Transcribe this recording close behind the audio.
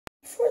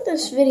before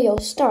this video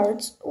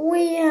starts,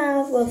 we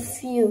have a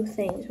few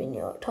things we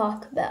need to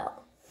talk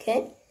about,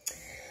 okay?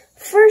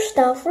 First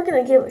off, we're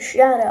going to give a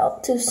shout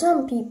out to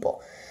some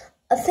people.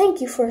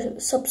 Thank you for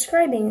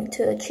subscribing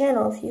to the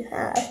channel if you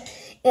have.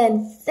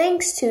 And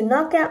thanks to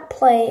Knockout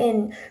Play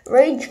and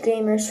Rage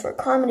Gamers for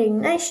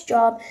commenting nice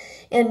job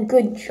and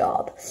good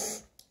job.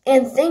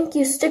 And thank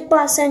you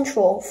Stickbot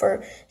Central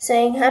for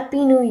saying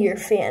Happy New Year,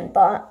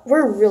 Fanbot.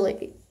 We're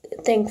really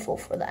thankful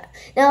for that.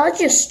 Now let's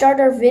just start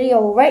our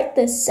video right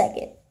this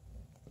second.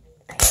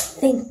 I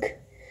think,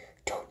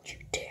 don't you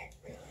dare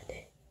ruin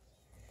it.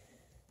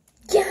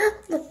 Yeah,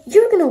 look,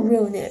 you're gonna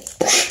ruin it.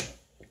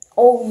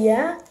 Oh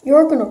yeah,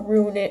 you're gonna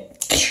ruin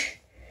it.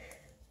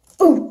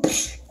 Ooh.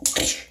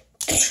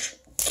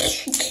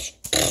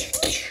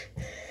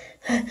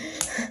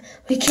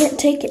 We can't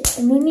take it,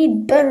 and we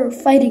need better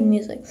fighting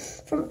music.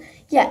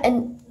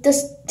 And the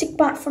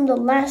Stickbot from the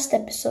last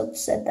episode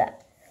said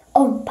that.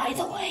 Oh, by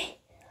the way,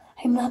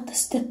 I'm not the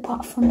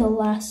Stickbot from the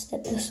last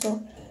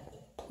episode.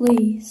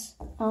 Please,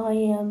 I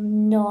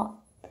am not.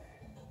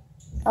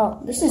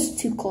 Oh, this is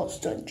too close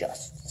to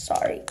adjust.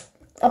 Sorry.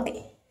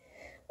 Okay,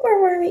 where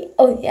were we?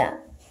 Oh yeah.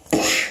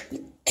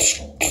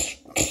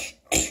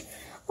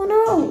 Oh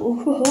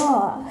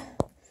no.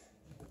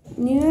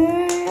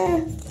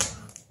 Yeah.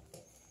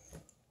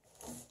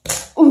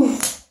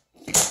 Oof.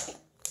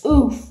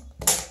 Oof.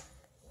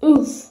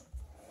 Oof.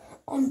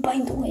 Oh, and by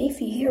the way, if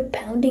you hear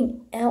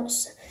pounding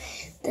outside,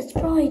 that's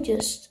probably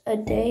just a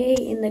day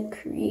in the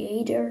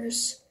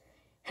creator's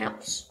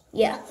house.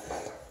 Yeah.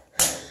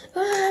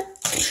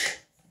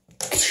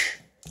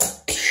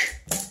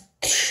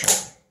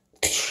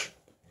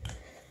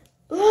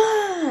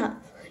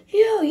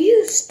 Yo,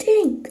 you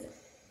stink.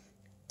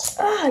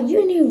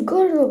 You need to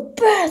go to the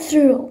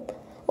bathroom.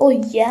 Oh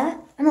yeah?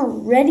 I'm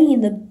already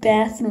in the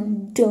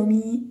bathroom,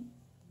 dummy.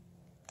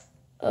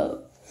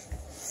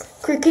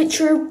 Cricket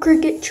chirp,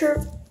 cricket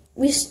chirp.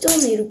 We still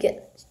need to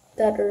get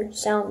better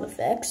sound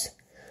effects.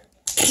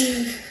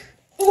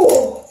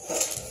 Oh.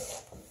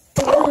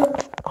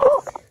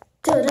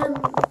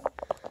 Dun-dun.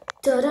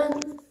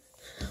 Dun-dun.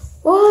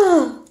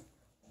 Whoa.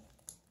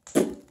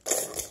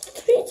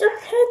 Our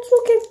heads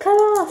will get cut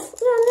off.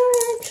 No,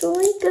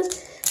 actually, because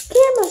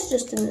camera's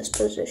just in this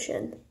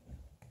position.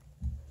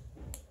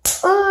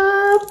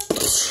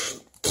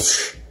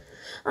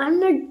 I'm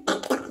the...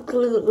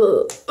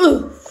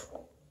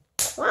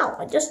 Wow,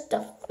 I just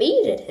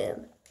defeated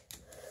him.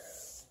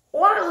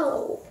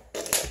 Wow.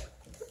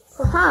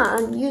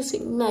 I'm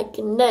using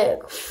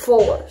magnetic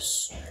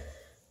force.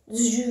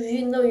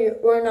 You know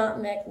we're not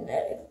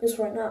magnetic because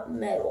we're not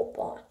metal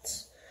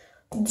bots.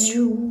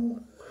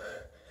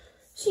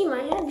 See,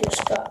 my head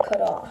just got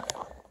cut off.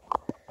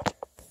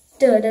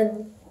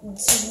 Dun-dun.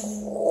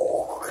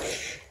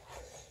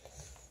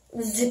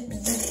 Zip,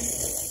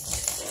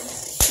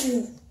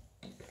 zip.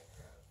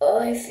 Oh,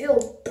 I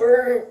feel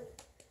burnt.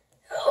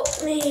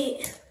 Help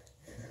me.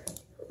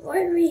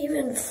 Why are we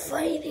even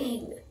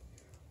fighting?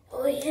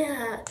 Oh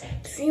yeah,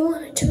 if you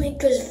wanted to make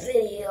this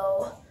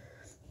video.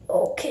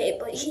 Okay,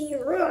 but he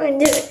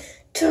ruined it.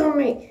 Tell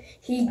me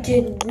he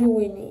didn't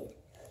ruin it.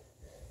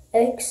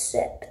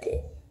 Accept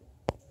it.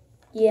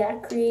 Yeah,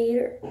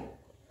 creator.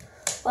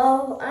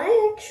 Well,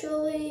 I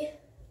actually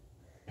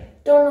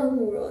don't know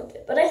who ruined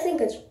it, but I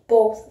think it's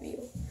both of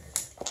you.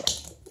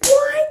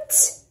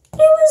 What? It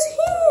was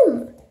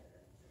him.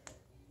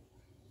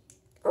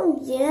 Oh,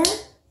 yeah?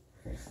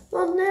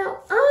 Well,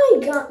 now I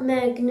got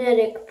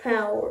magnetic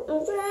power.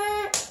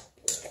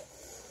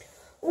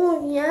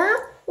 Oh, yeah?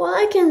 Well,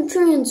 I can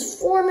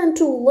transform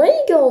into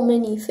Lego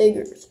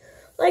minifigures.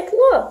 Like,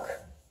 look.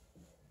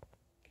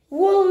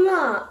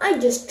 Voila! I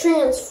just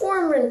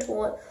transformed into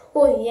one.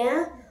 Oh,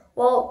 yeah?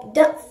 Well,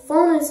 that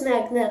phone is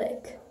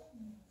magnetic.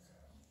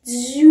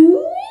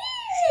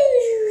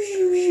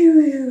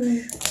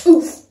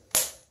 Oof.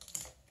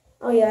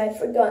 Oh, yeah, I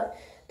forgot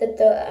that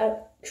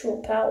the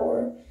actual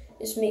power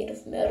is made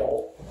of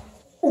metal.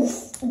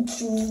 Oof.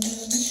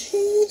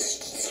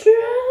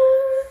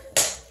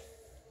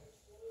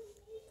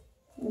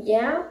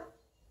 Yeah?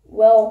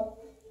 Well...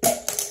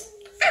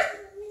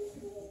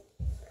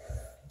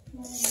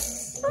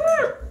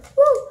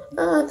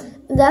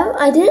 that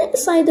I didn't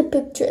slide the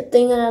picture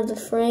thing out of the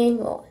frame.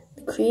 Well,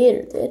 the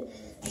creator did.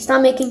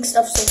 Stop making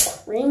stuff so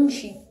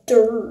cringy,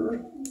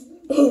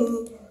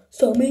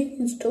 Stop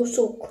making stuff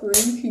so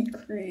cringy,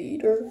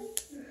 creator.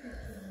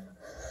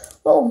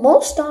 Well,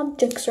 most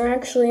objects are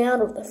actually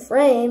out of the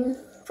frame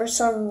for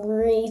some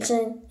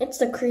reason. It's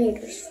the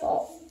creator's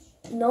fault.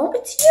 No,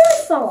 it's your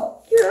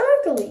fault. You're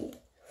ugly.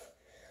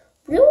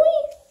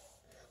 Really?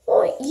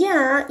 Well,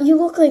 yeah, you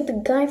look like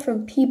the guy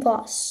from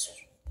Peepaw's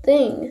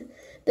thing.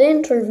 The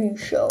interview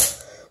show.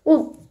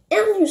 Well,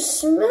 and you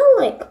smell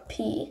like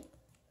pee.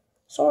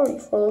 Sorry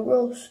for the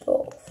roast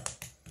off.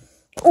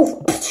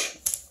 Oh.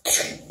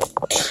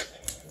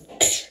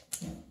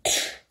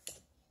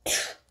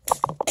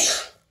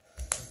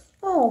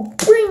 Oh,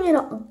 bring it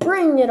on.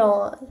 Bring it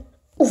on.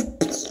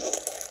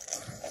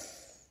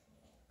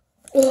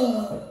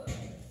 Oh.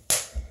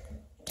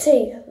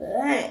 Take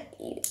that,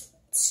 you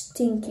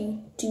stinky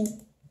dude.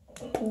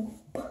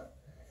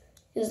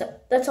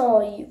 That's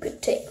all you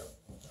could take.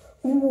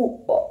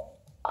 Well,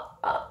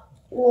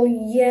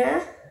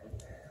 yeah.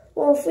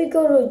 Well, if we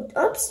go to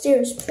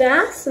upstairs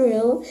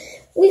bathroom,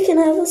 we can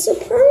have a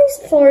surprise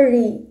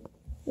party.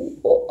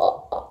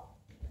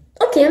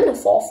 Okay, I'm gonna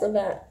fall for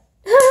that.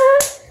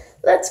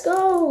 Let's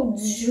go.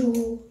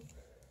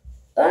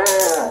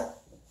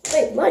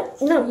 Wait,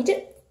 what? No, you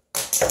didn't.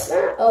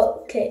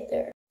 Okay,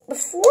 there.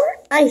 Before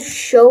I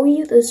show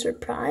you the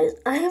surprise,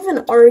 I have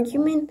an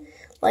argument.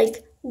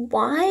 Like,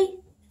 why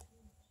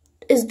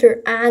is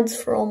there ads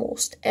for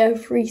almost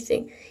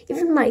everything?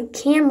 Even my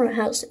camera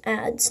has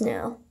ads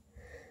now.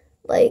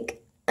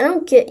 Like, I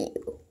don't get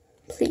you.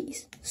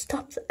 Please,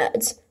 stop the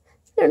ads.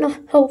 They're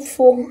not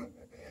helpful.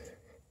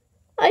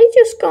 I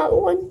just got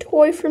one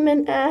toy from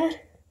an ad.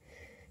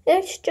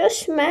 It's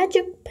just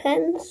magic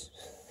pens.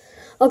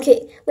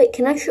 Okay, wait,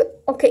 can I show?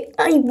 Okay,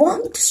 I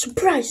want the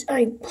surprise.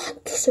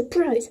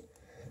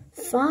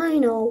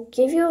 Fine, I'll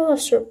give you a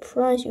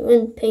surprise, you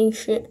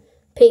impatient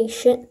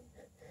patient.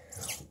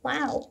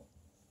 Wow.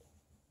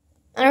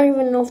 I don't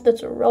even know if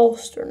that's a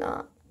roast or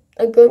not.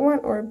 A good one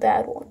or a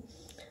bad one.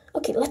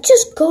 Okay, let's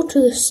just go to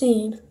the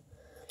scene.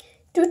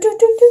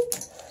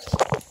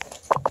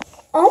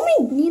 All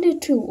we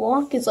needed to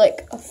walk is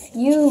like a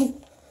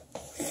few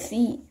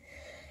feet.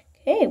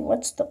 Okay,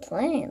 what's the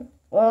plan?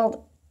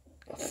 Well,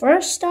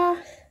 first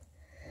off,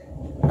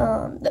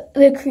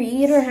 the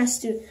creator has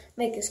to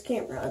make his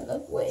camera in the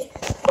way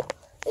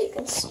they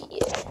can see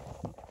it.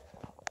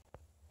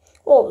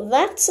 Well,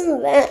 that's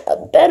in that a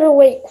better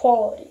weight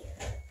quality.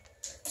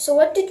 So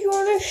what did you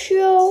want to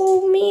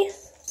show me?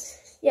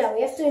 Yeah,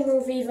 we have to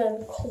move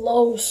even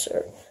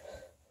closer.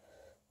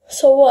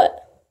 So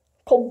what?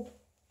 Go.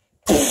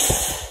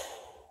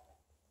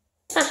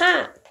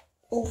 Haha.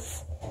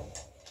 Oof.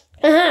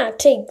 Haha,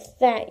 take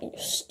that, you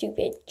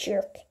stupid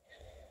jerk.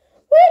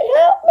 Wait,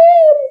 help me,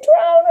 I'm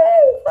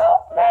drowning,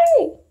 help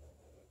me.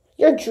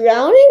 You're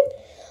drowning?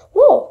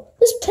 Whoa,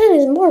 this plan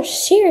is more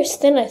serious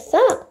than I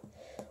thought.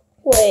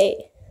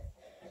 Wait,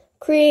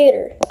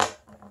 creator,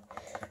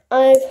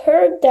 I've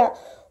heard that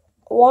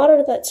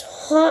water that's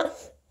hot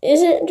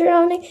isn't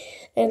drowning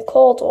and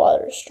cold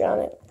water is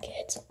drowning.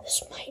 Kids,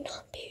 this might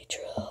not be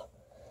true.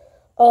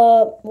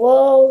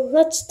 Well,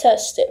 let's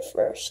test it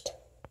first.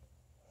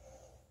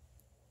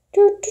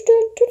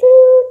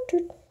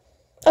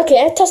 Okay,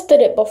 I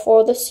tested it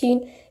before the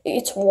scene.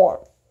 It's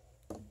warm.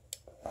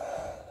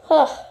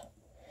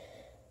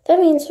 That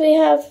means we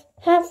have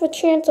half a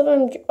chance of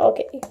him.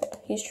 Okay,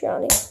 he's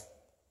drowning.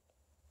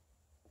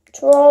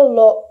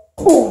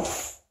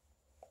 Oof.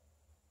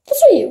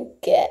 That's what you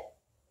get.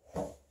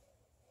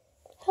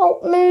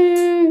 Help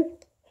me.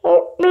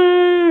 Help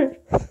me.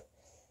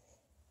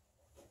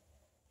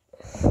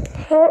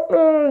 Help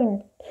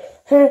me.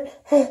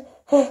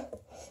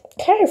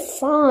 Okay,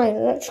 fine.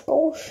 Let's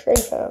go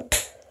save him.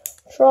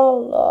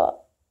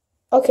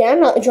 Okay, I'm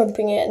not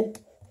jumping in.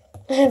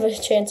 I have a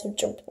chance of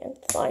jumping in.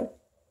 Fine.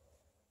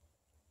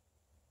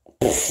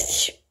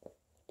 Just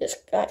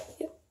got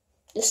you.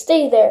 Just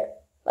stay there.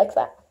 Like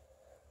that.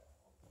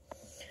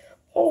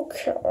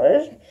 Okay.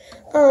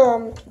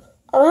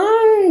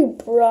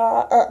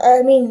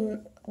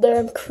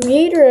 The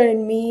creator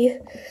and me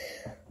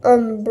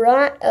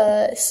brought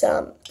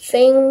some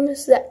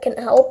things that can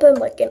help him,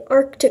 like an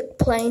Arctic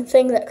plane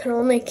thing that can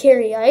only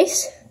carry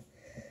ice.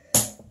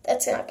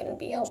 That's not going to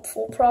be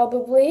helpful,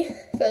 probably,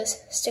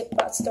 because stick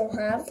bots don't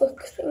have the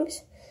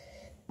things.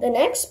 The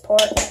next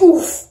part,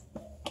 oof.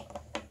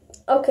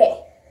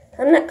 Okay,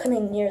 I'm not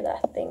coming near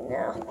that thing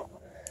now.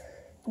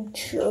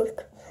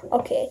 Jerk.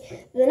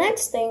 Okay, the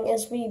next thing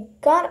is we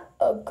got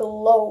a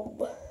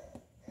globe.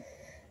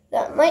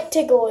 That might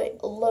take away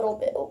a little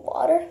bit of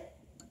water.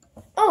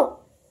 Oh,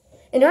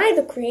 and I,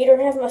 the creator,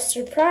 have a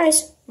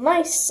surprise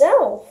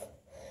myself.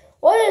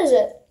 What is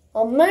it?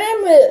 A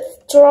mammoth.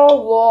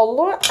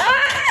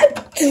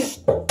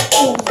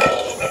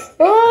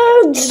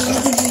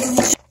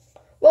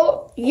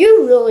 Well,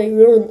 you really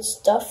ruined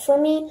stuff for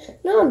me.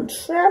 Now I'm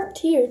trapped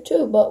here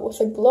too, but with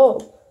a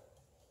globe.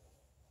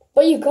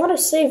 But you gotta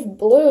save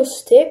Blue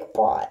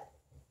Stickbot.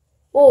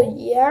 Well,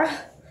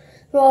 yeah.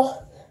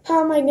 Well,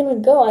 how am I gonna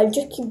go? I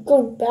just keep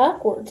going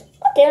backwards.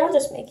 Okay, I'll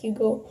just make you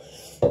go.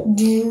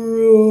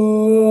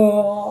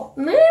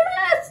 Mammoth!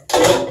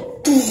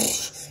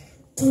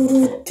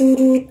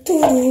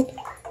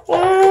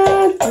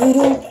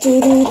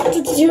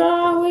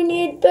 We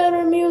need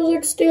better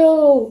music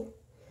still.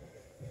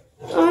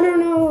 I don't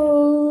know.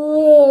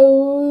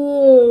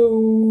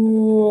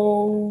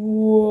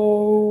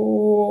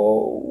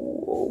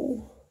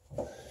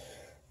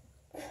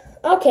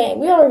 Okay,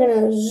 we are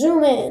gonna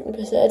zoom in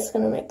because that's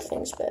gonna make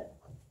things better.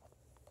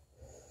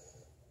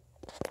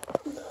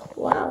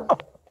 Wow.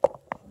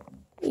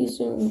 We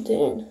zoomed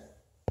in.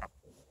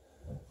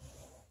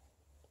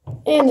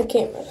 And the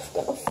camera's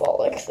gonna fall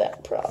like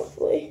that,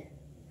 probably.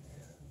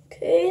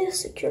 Okay,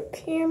 secure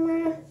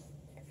camera.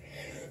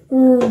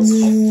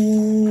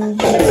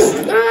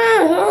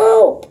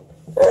 Help!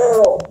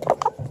 Help!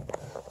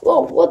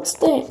 Whoa, what's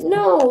that?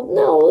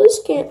 No, this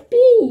can't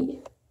be.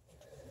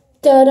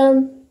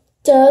 Da-dum,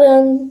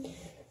 da-dum.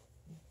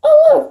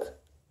 Oh, look!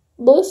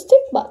 Blue stick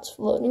bots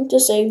floating to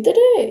save the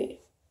day.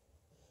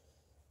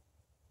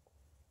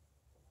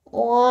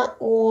 Wah,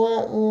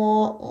 wah,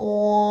 wah,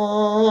 wah.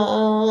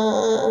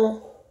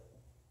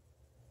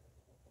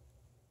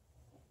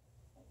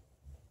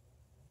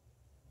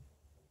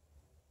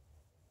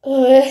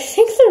 I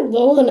think they're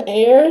low in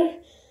air.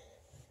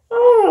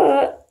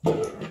 Oh,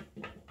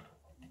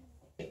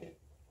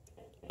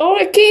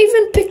 I can't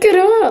even pick it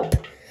up.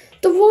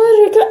 The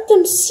water got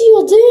them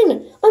sealed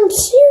in. I'm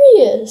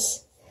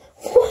serious.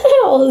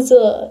 Wow, this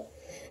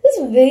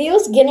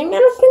video's getting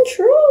out of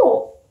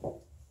control.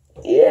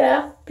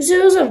 Yeah, because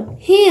it was of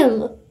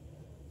him.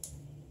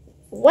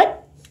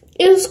 What?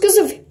 It was because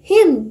of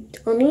him,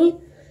 dummy.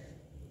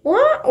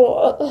 What?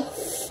 Oh,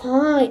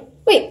 fine.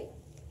 Wait,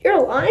 you're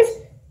alive?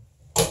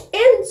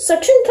 And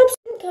suction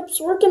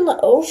cups work in the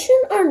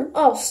ocean?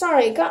 Oh,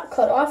 sorry, it got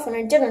cut off and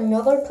I did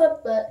another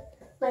clip, but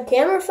my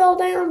camera fell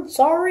down.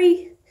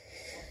 Sorry.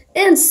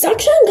 And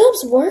suction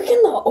cups work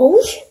in the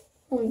ocean?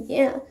 Oh,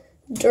 yeah.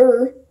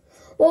 Durr.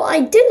 Well,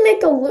 I did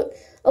make a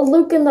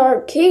Luke in the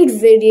Arcade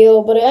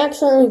video, but it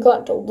accidentally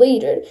got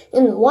deleted.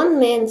 And one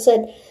man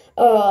said,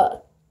 I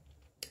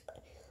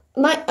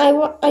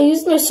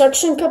used my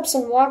suction cups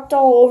and walked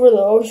all over the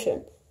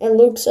ocean. And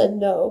Luke said,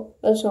 no,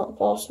 that's not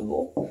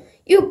possible.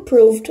 You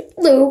proved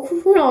Luke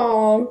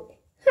wrong.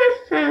 Ha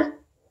ha.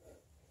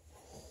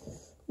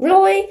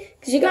 Really?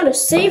 Because you gotta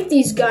save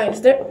these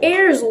guys. Their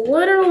air is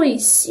literally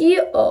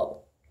CO.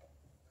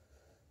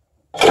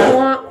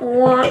 Wah,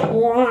 wah,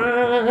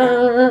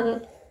 wah.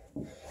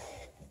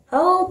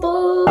 Help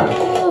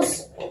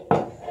us!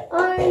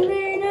 I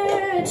need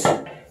it!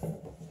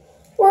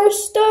 We're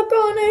stuck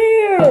on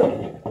air!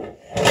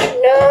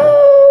 No!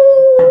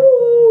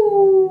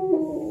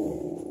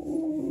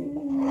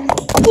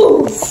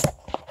 Oof!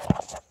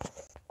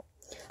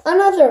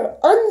 Another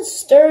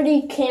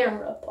unsturdy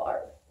camera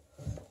part.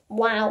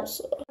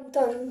 Wowza.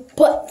 Done.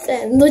 But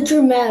then the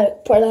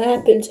dramatic part that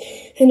happens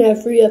in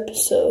every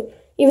episode.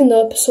 Even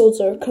the episodes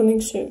that are coming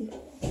soon.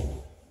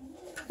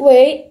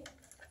 Wait,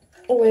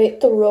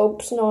 the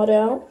rope's not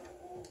out.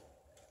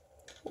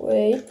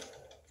 Wait.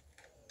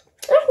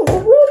 Oh, the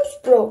rope's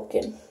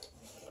broken.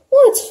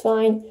 Well, it's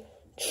fine.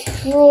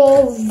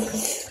 Oh,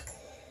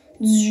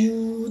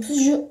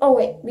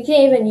 wait, we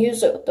can't even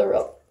use it with the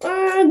rope.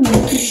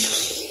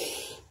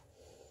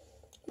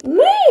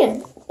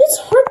 Man, it's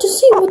hard to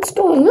see what's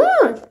going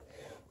on,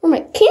 or my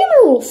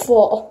camera will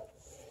fall.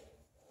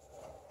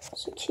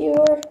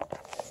 Secure.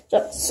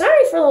 So,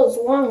 sorry for those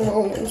long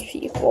moments,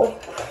 people.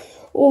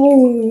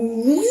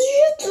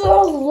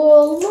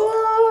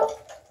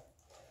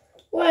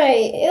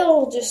 Wait,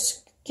 it'll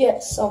just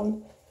get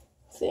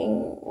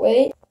something.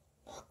 Wait.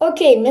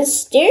 Okay,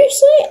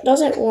 mysteriously, it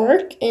doesn't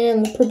work,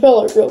 and the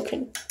propeller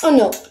broken. Oh,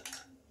 no.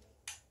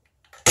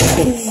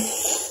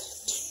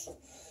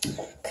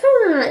 Come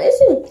on,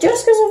 isn't it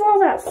just because of all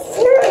that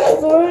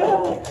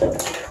flirt?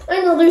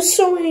 I know, there's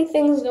so many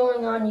things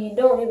going on, you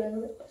don't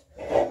even realize.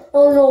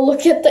 Oh no,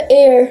 look at the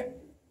air.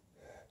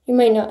 You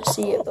might not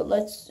see it, but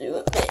let's do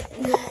it.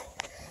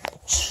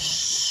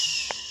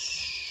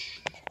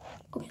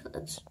 Okay,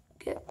 let's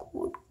get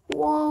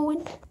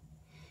going.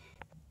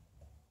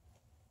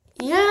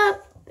 Yeah,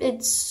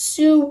 it's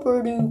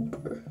super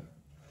duper.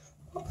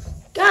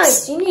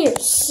 Guys, you need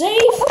to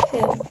save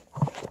him.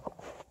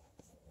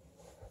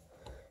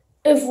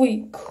 If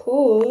we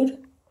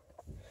could.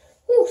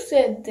 Who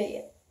said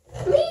that?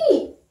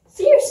 Me!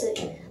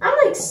 Seriously, I'm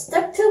like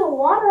stuck to the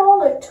water all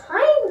the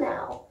time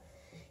now.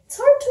 It's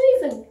hard to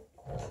even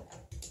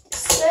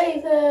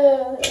say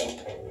that.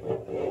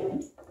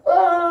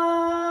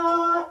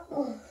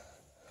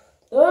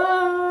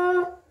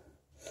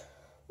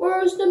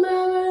 Where's the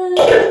melon?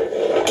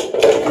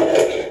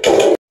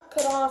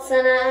 Cut off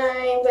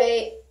and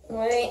wait.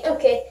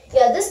 Okay,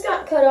 yeah, this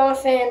got cut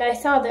off and I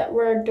thought that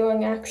we're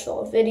doing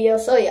actual video.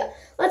 So yeah,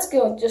 let's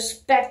go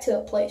just back to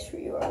the place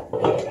where you are.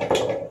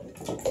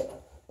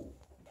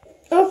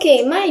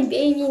 Okay, my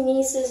baby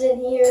niece is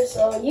in here,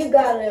 so we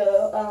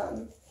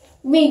gotta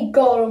make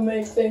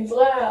things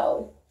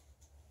loud.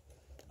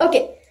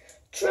 Okay.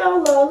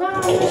 Tra-la-la,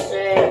 now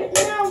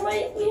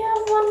wait, we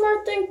have one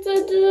more thing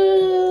to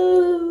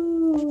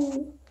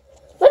do.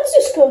 Let's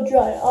just go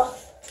dry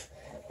off,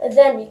 and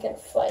then we can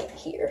fight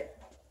here.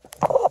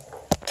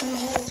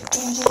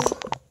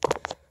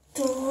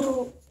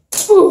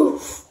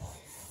 Oof.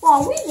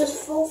 Wow, we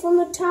just fell from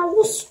the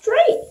towel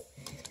straight.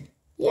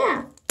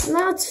 Yeah.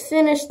 Now let's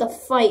finish the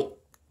fight.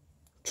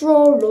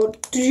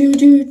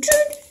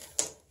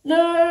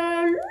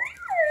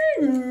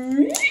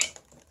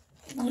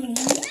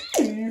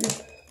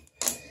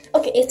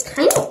 Okay, it's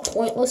kind of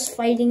pointless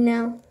fighting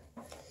now.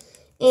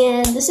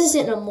 And this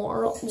isn't a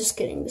moral. Just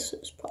kidding, this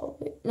is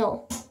probably...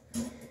 No.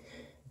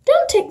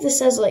 Don't take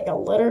this as like a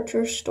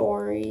literature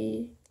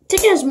story.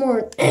 Take it as more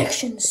an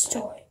action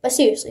story. But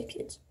seriously,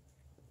 kids,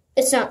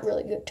 it's not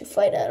really good to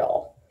fight at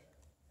all.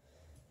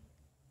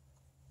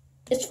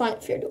 It's fine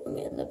if you're doing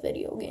it in the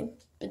video game,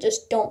 but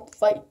just don't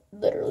fight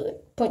literally.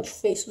 Punch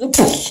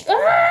faces.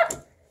 Ah!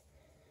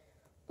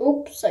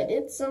 Oops, I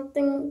did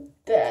something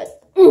bad.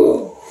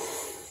 Ooh.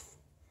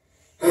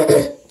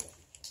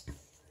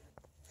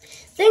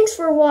 Thanks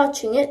for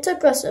watching. It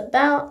took us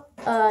about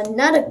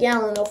not a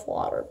gallon of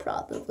water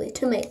probably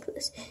to make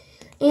this.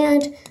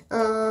 And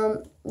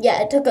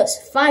yeah, it took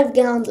us 5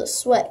 gallons of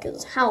sweat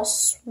because how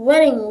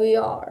sweating we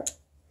are.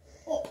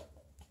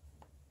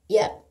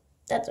 Yeah,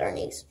 that's our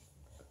niece.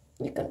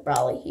 You can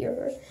probably hear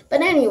her.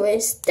 But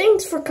anyways,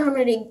 thanks for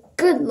commenting.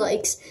 Good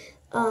likes.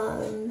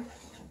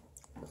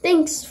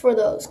 Thanks for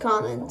those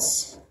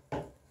comments.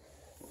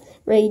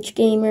 Rage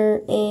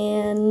Gamer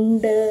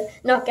and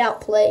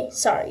Knockout Play.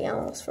 Sorry, I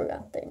almost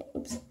forgot their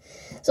names.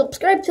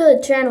 Subscribe to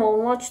the channel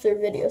and watch their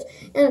videos.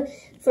 And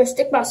for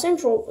Stickbot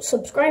Central,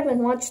 subscribe and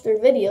watch their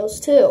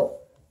videos too.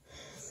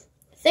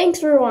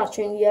 Thanks for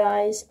watching,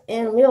 guys.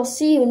 And we'll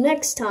see you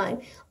next time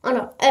on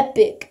our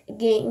Epic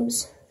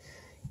Games.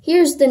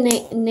 Here's the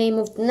name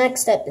of the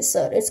next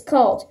episode. It's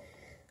called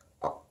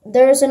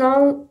There's an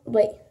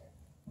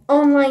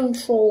Online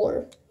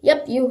Troller.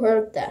 Yep, you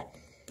heard that.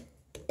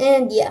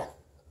 And yeah.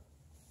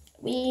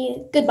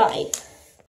 Goodbye.